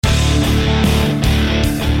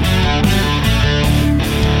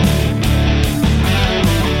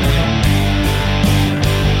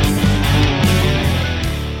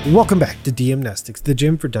Welcome back to DM Nestics, the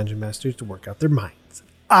gym for dungeon masters to work out their minds.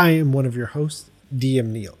 I am one of your hosts, DM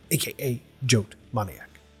Neil, aka Jote Maniac.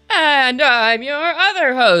 And I'm your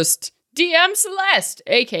other host, DM Celeste,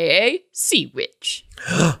 aka Sea Witch.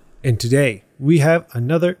 And today, we have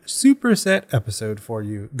another superset episode for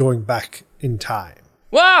you, going back in time.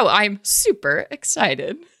 Wow, I'm super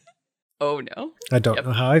excited. Oh no. I don't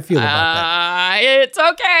know how I feel about that. It's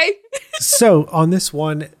okay. So, on this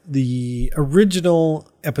one, the original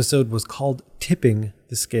episode was called Tipping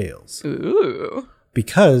the Scales. Ooh.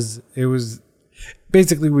 Because it was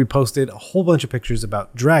basically, we posted a whole bunch of pictures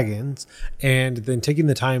about dragons and then taking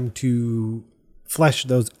the time to flesh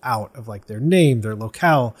those out of like their name, their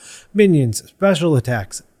locale, minions, special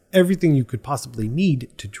attacks, everything you could possibly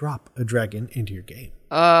need to drop a dragon into your game.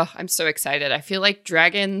 I'm so excited. I feel like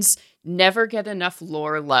dragons never get enough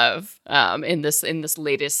lore love in this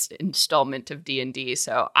latest installment of D&D.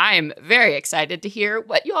 So I'm very excited to hear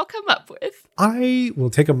what you all come up with. I will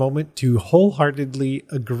take a moment to wholeheartedly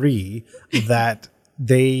agree that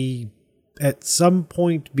they at some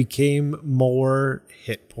point became more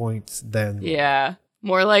hit points than... Yeah,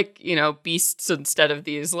 more like, beasts instead of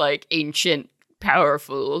these like ancient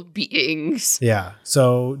powerful beings. Yeah,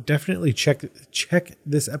 so definitely check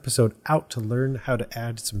this episode out to learn how to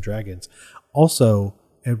add some dragons. Also,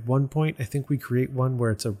 at one point, I think we create one where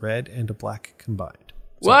it's a red and a black combined.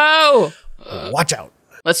 So, whoa! Watch out.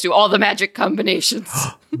 Let's do all the magic combinations.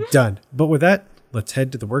 Done. But with that, let's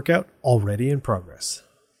head to the workout already in progress.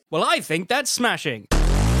 Well, I think that's smashing.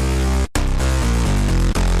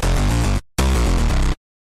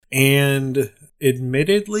 And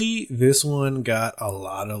admittedly, this one got a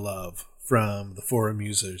lot of love from the forum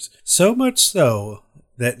users. So much so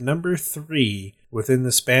that number 3, within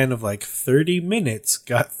the span of like 30 minutes,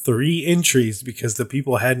 got 3 entries because the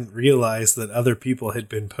people hadn't realized that other people had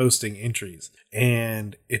been posting entries.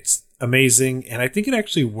 And it's amazing. And I think it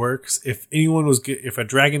actually works if if a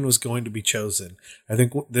dragon was going to be chosen. I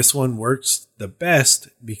think this one works the best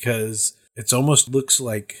because it almost looks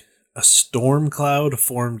like a storm cloud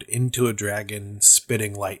formed into a dragon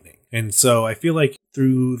spitting lightning. And so I feel like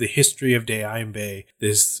through the history of Deimbe,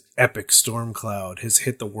 this epic storm cloud has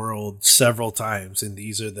hit the world several times, and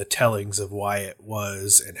these are the tellings of why it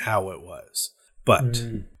was and how it was. But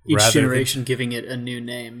each generation giving it a new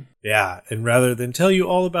name. Yeah, and rather than tell you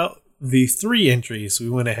all about the 3 entries, we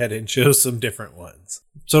went ahead and chose some different ones.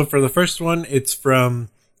 So for the first one, it's from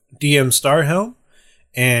DM Starhelm,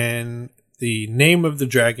 and the name of the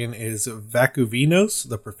dragon is Vacuvinos,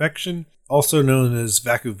 the Perfection, also known as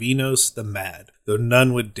Vacuvinos the Mad, though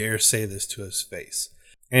none would dare say this to his face.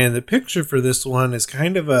 And the picture for this one is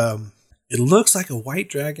kind of it looks like a white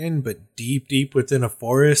dragon, but deep, deep within a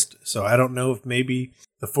forest. So I don't know if maybe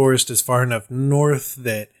the forest is far enough north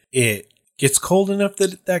that it gets cold enough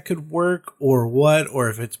that could work or what, or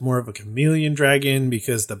if it's more of a chameleon dragon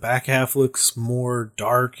because the back half looks more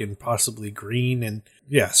dark and possibly green. And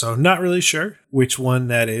yeah, so I'm not really sure which one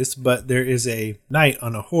that is, but there is a knight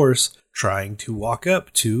on a horse trying to walk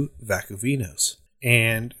up to Vacuvinos.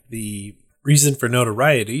 And the reason for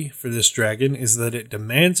notoriety for this dragon is that it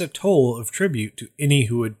demands a toll of tribute to any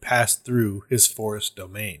who would pass through his forest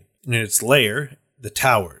domain. In its lair, the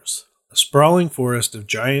Towers, a sprawling forest of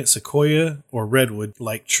giant sequoia or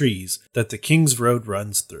redwood-like trees that the King's Road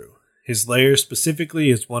runs through. His lair specifically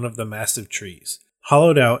is one of the massive trees,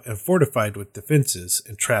 hollowed out and fortified with defenses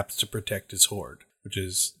and traps to protect his horde, which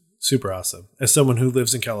is super awesome. As someone who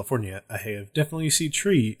lives in California, I have definitely seen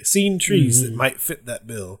trees that might fit that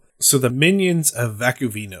bill. So the minions of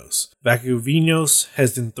Vacuvinos. Vacuvinos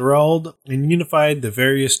has enthralled and unified the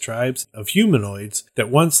various tribes of humanoids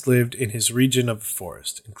that once lived in his region of the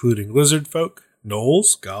forest, including lizard folk,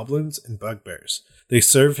 gnolls, goblins, and bugbears. They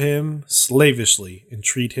serve him slavishly and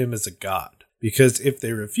treat him as a god, because if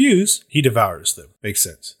they refuse, he devours them. Makes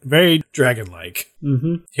sense. Very dragon-like.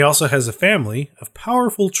 He also has a family of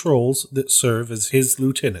powerful trolls that serve as his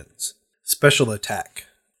lieutenants. Special attack.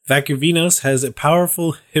 Vacuvinos has a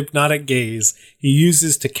powerful hypnotic gaze he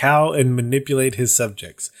uses to cow and manipulate his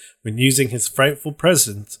subjects. When using his frightful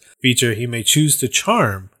presence feature, he may choose to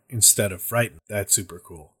charm instead of frighten. That's super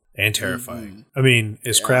cool. And terrifying. I mean,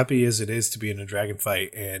 as crappy as it is to be in a dragon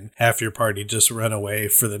fight and half your party just run away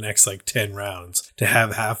for the next 10 rounds, to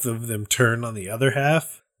have half of them turn on the other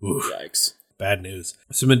half, oof, Yikes. Bad news.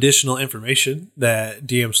 Some additional information that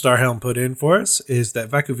DM Starhelm put in for us is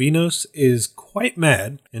that Vacuvinos is quite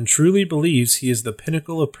mad and truly believes he is the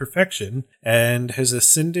pinnacle of perfection and has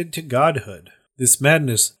ascended to godhood. This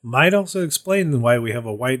madness might also explain why we have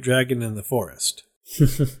a white dragon in the forest.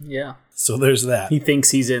 Yeah. So there's that. He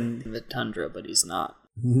thinks he's in the tundra, but he's not.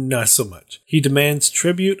 Not so much. He demands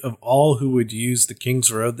tribute of all who would use the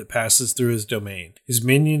king's road that passes through his domain. His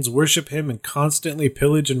minions worship him and constantly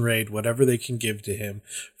pillage and raid whatever they can give to him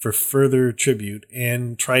for further tribute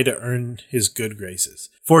and try to earn his good graces.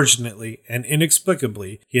 Fortunately and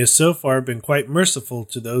inexplicably, he has so far been quite merciful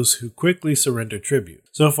to those who quickly surrender tribute.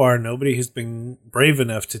 So far, nobody has been brave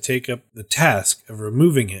enough to take up the task of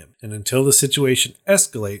removing him, and until the situation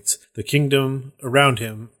escalates, the kingdom around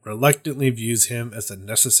him reluctantly views him as a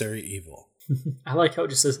necessary evil. I like how it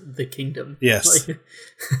just says the kingdom. Yes. Like,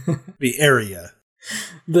 the area.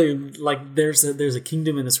 There's a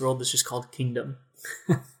kingdom in this world that's just called Kingdom.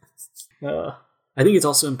 I think it's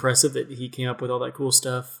also impressive that he came up with all that cool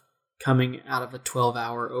stuff coming out of a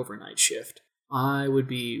 12-hour overnight shift. I would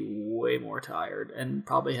be way more tired and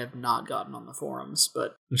probably have not gotten on the forums,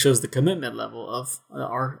 but it shows the commitment level of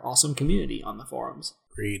our awesome community on the forums.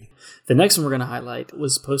 Agreed. The next one we're going to highlight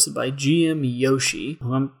was posted by GM Yoshi,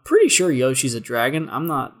 who I'm pretty sure Yoshi's a dragon. I'm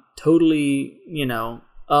not totally,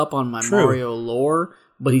 up on my Mario lore,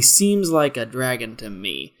 but he seems like a dragon to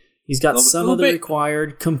me. He's got some of the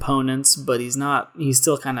required components, but he's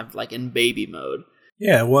still kind of like in baby mode.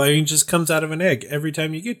 Yeah, well, he just comes out of an egg every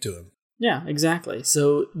time you get to him. Yeah, exactly.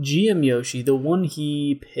 So GM Yoshi, the one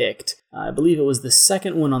he picked, I believe it was the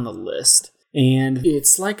second one on the list. And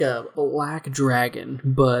it's like a black dragon,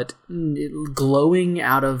 but glowing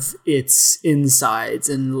out of its insides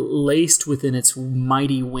and laced within its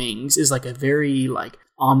mighty wings is like a very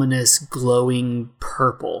ominous glowing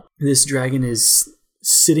purple. This dragon is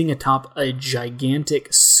sitting atop a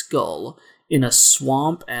gigantic skull in a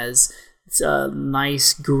swamp as it's a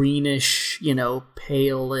nice greenish,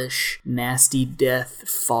 palish, nasty death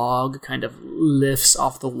fog kind of lifts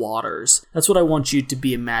off the waters. That's what I want you to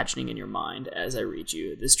be imagining in your mind as I read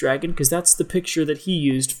you this dragon, because that's the picture that he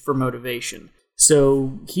used for motivation.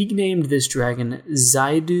 So he named this dragon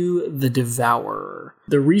Zaidu the Devourer.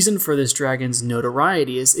 The reason for this dragon's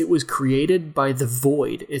notoriety is it was created by the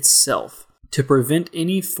Void itself to prevent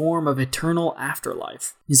any form of eternal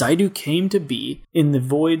afterlife. Zaidu came to be in the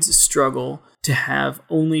Void's struggle to have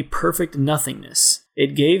only perfect nothingness.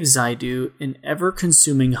 It gave Zaidu an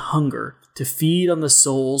ever-consuming hunger to feed on the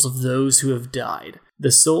souls of those who have died.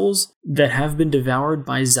 The souls that have been devoured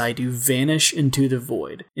by Zaidu vanish into the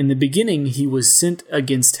void. In the beginning, he was sent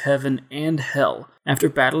against heaven and hell. After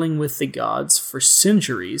battling with the gods for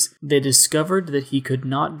centuries, they discovered that he could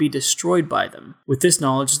not be destroyed by them. With this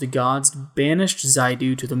knowledge, the gods banished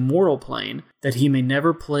Zaidu to the mortal plane, that he may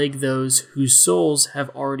never plague those whose souls have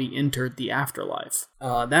already entered the afterlife.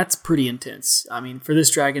 That's pretty intense. I mean, for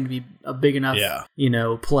this dragon to be a big enough,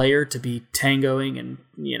 player to be tangoing and,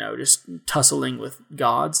 just tussling with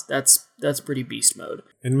gods, that's pretty beast mode.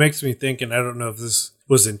 It makes me think, and I don't know if this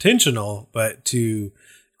was intentional, but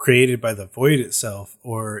created by the Void itself,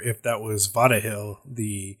 or if that was Vatahil,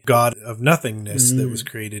 the god of nothingness that was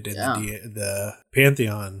created in the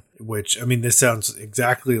Pantheon, which, I mean, this sounds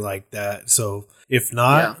exactly like that. So if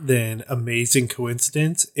not, then amazing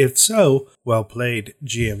coincidence. If so, well played,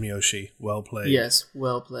 GM Yoshi. Well played. Yes,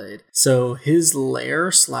 well played. So his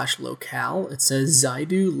lair/locale, it says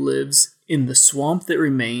Zaidu lives in the swamp that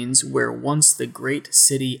remains where once the great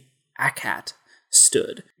city Akat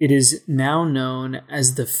stood. It is now known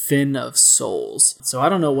as the Fen of Souls. So I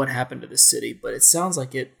don't know what happened to the city, but it sounds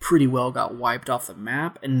like it pretty well got wiped off the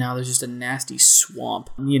map, and now there's just a nasty swamp.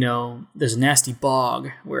 There's a nasty bog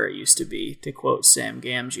where it used to be, to quote Sam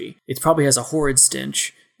Gamgee. It probably has a horrid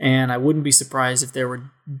stench, and I wouldn't be surprised if there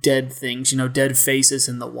were dead things, dead faces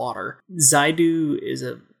in the water. Zaidu is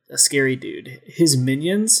a scary dude. His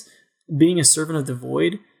minions, being a servant of the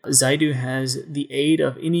Void, Zaidu has the aid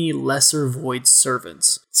of any lesser Void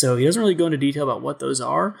servants. So he doesn't really go into detail about what those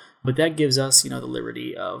are, but that gives us, the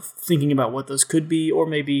liberty of thinking about what those could be, or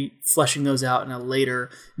maybe fleshing those out in a later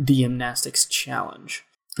DM Nastics challenge.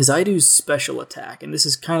 Zaidu's special attack, and this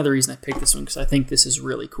is kind of the reason I picked this one, because I think this is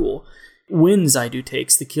really cool. When Zaidu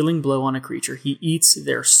takes the killing blow on a creature, he eats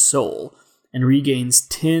their soul and regains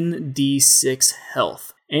 10d6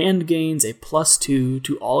 health, and gains a +2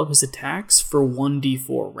 to all of his attacks for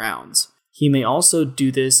 1d4 rounds. He may also do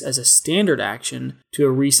this as a standard action to a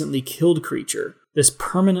recently killed creature. This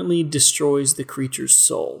permanently destroys the creature's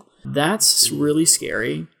soul. That's really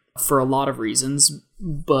scary for a lot of reasons,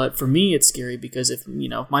 but for me it's scary because if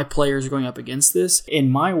my players are going up against this, in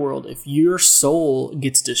my world, if your soul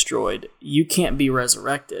gets destroyed, you can't be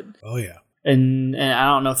resurrected. Oh yeah. And I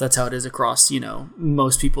don't know if that's how it is across,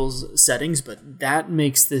 most people's settings, but that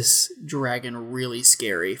makes this dragon really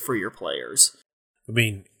scary for your players. I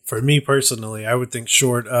mean, for me personally, I would think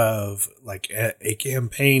short of a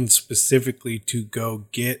campaign specifically to go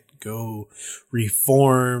get go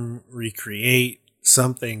reform, recreate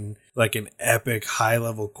something like an epic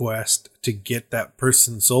high-level quest to get that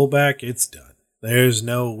person's soul back, it's done. There's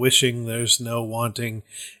no wishing, there's no wanting,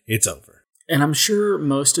 it's over. And I'm sure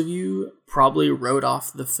most of you probably wrote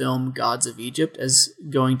off the film Gods of Egypt as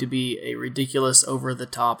going to be a ridiculous,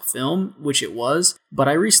 over-the-top film, which it was, but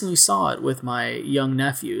I recently saw it with my young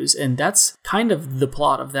nephews, and that's kind of the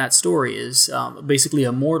plot of that story, is basically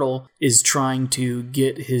a mortal is trying to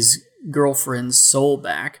get his girlfriend's soul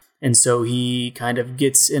back, and so he kind of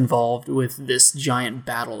gets involved with this giant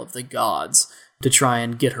battle of the gods to try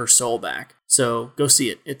and get her soul back. So go see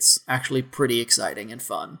it. It's actually pretty exciting and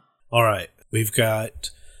fun. All right. We've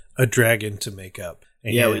got a dragon to make up.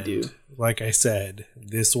 And yeah, we do. Like I said,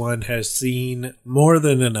 this one has seen more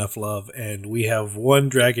than enough love, and we have one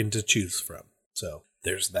dragon to choose from. So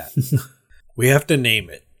there's that. We have to name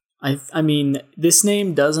it. I mean, this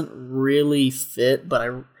name doesn't really fit,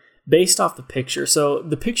 but based off the picture. So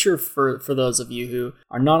the picture, for those of you who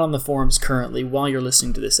are not on the forums currently while you're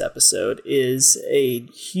listening to this episode, is a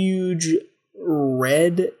huge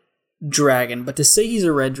red dragon, but to say he's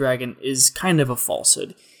a red dragon is kind of a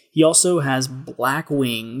falsehood. He also has black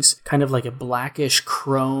wings, kind of like a blackish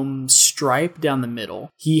chrome stripe down the middle.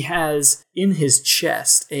 He has in his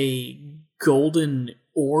chest a golden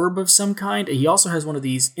orb of some kind, and he also has one of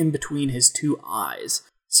these in between his two eyes.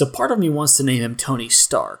 So part of me wants to name him Tony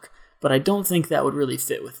Stark, but I don't think that would really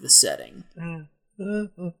fit with the setting.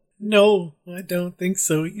 No, I don't think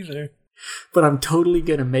so either. But I'm totally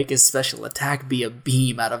going to make his special attack be a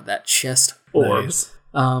beam out of that chest orb. Nice.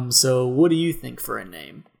 So what do you think for a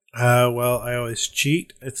name? Well, I always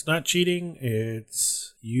cheat. It's not cheating.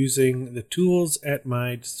 It's using the tools at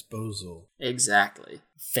my disposal. Exactly.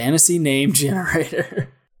 Fantasy name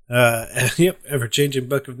generator. Yep, ever-changing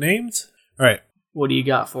book of names. All right. What do you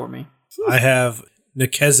got for me? I have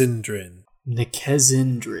Nakezindrin.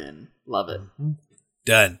 Nakezindrin. Love it.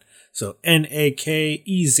 Done. So Nakezendren.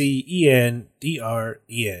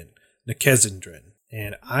 Nakezindrin.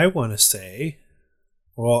 And I want to say,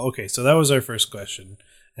 well, okay, so that was our first question,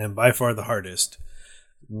 and by far the hardest.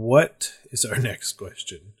 What is our next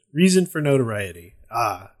question? Reason for notoriety.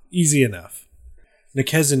 Easy enough.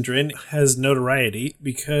 Nakezindrin has notoriety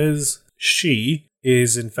because she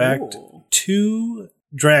is, in fact, two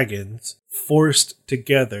dragons forced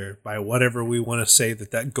together by whatever we want to say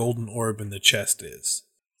that golden orb in the chest is.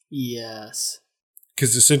 Yes.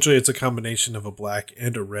 Because essentially it's a combination of a black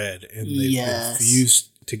and a red, and they've been fused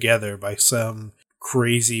together by some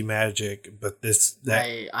crazy magic, but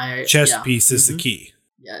that chest piece is the key.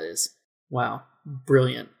 Yeah, it is. Wow.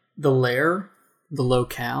 Brilliant. The lair, the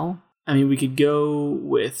locale. I mean, we could go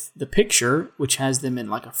with the picture, which has them in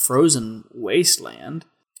like a frozen wasteland,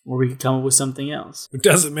 or we could come up with something else. It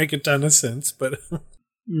doesn't make a ton of sense, but...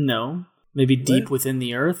 No. Maybe deep within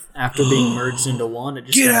the earth, after being merged into one. It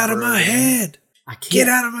just Get out of my head! I can't. Get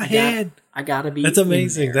out of my head! I gotta be. That's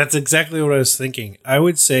amazing. That's exactly what I was thinking. I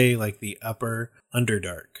would say like the upper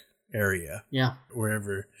Underdark area. Yeah.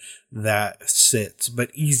 Wherever that sits,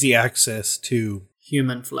 but easy access to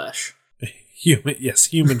human flesh.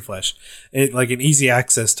 Human flesh. Like an easy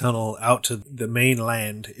access tunnel out to the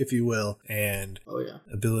mainland, if you will, and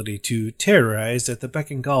ability to terrorize at the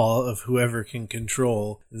beck and call of whoever can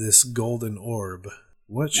control this golden orb.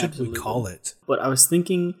 What should we call it? But I was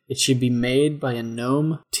thinking it should be made by a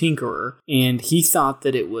gnome tinkerer, and he thought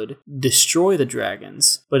that it would destroy the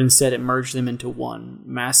dragons, but instead it merged them into one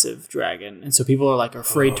massive dragon. And so people are like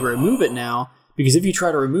afraid to remove it now, because if you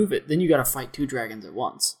try to remove it, then you gotta fight two dragons at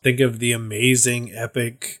once. Think of the amazing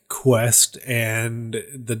epic quest and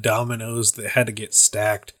the dominoes that had to get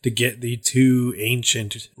stacked to get the two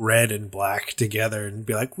ancient red and black together and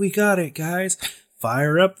be like, we got it, guys.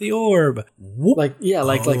 Fire up the orb. Whoop. Like they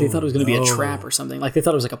thought it was going to be a trap or something. Like they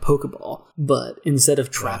thought it was like a Pokeball. But instead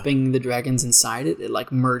of trapping the dragons inside it, it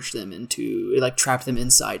like merged them into, it like trapped them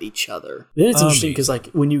inside each other. Then it's interesting because like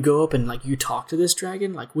when you go up and like you talk to this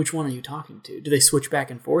dragon, like which one are you talking to? Do they switch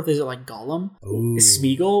back and forth? Is it like Gollum? Is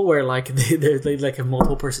Smeagol, where like they like have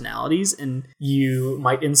multiple personalities and you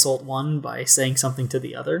might insult one by saying something to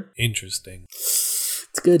the other? Interesting.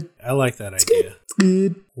 It's good. I like that idea. Good. It's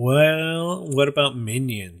good. Well, what about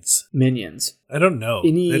minions? Minions. I don't know.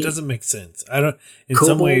 That doesn't make sense. I don't. In Kobolds?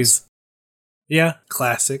 Some ways, yeah,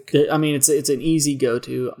 classic. I mean, it's an easy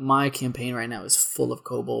go-to. My campaign right now is full of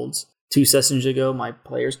kobolds. 2 sessions ago, my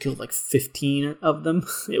players killed like 15 of them.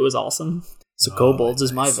 It was awesome. So kobolds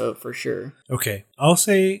is my vote for sure. Okay, I'll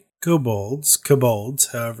say kobolds,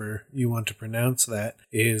 however you want to pronounce that,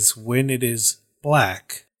 is when it is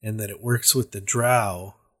black, and that it works with the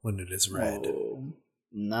drow when it is red. Oh,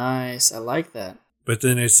 nice. I like that. But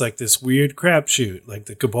then it's like this weird crapshoot. Like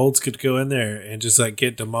the kobolds could go in there and just like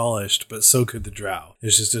get demolished, but so could the drow.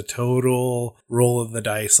 It's just a total roll of the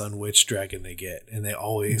dice on which dragon they get. And they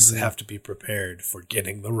always have to be prepared for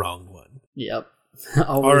getting the wrong one. Yep.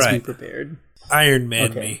 Always All be right. prepared. Iron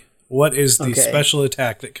Man me. What is the Okay. special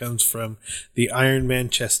attack that comes from the Iron Man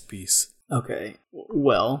chest piece? Okay.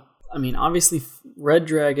 Well, I mean, obviously, red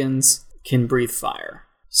dragons can breathe fire.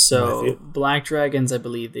 With So you. black dragons, I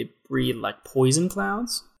believe, they breathe like poison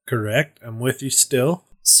clouds. Correct. I'm with you still.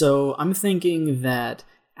 So I'm thinking that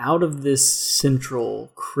out of this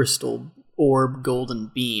central crystal orb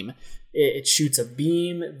golden beam, it shoots a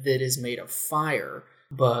beam that is made of fire.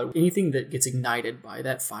 But anything that gets ignited by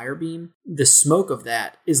that fire beam, the smoke of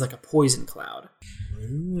that is like a poison cloud.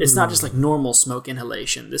 It's not just like normal smoke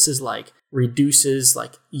inhalation. This is like reduces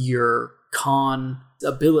like your con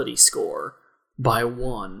ability score by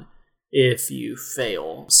 1 if you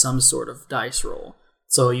fail some sort of dice roll.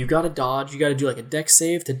 So you got to dodge. You got to do like a dex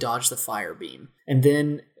save to dodge the fire beam, and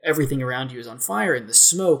then everything around you is on fire, and the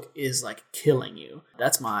smoke is like killing you.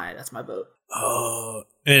 That's my vote. Oh,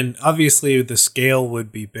 and obviously the scale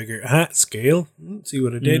would be bigger. Scale? See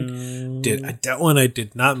what I did? That one I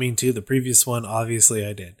did not mean to. The previous one, obviously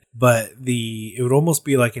I did. But it would almost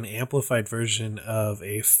be like an amplified version of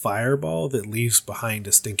a fireball that leaves behind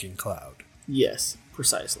a stinking cloud. Yes,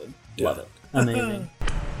 precisely. Yeah. Love it. Amazing.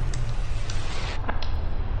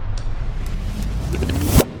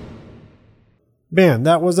 Man,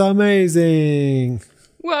 that was amazing.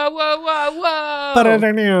 Whoa, whoa, whoa, whoa. But I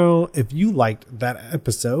don't know if you liked that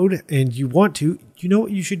episode and you want to, you know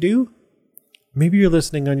what you should do? Maybe you're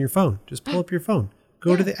listening on your phone. Just pull up your phone.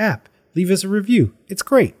 Go to the app. Leave us a review. It's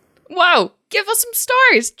great. Whoa, give us some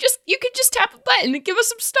stars. You could just tap a button and give us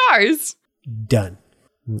some stars. Done.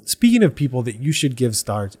 Speaking of people that you should give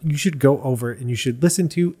stars, you should go over and you should listen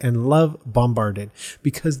to and love Bombarded,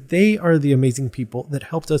 because they are the amazing people that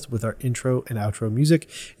helped us with our intro and outro music.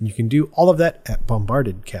 And you can do all of that at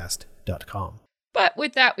bombardedcast.com. But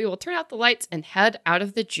with that, we will turn out the lights and head out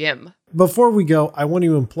of the gym. Before we go, I want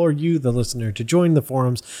to implore you, the listener, to join the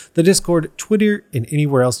forums, the Discord, Twitter, and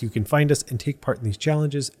anywhere else you can find us and take part in these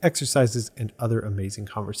challenges, exercises, and other amazing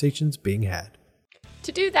conversations being had.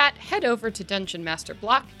 To do that, head over to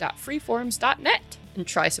dungeonmasterblock.freeforums.net and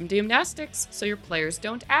try some Doomnastics so your players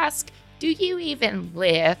don't ask, "Do you even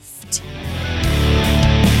lift?"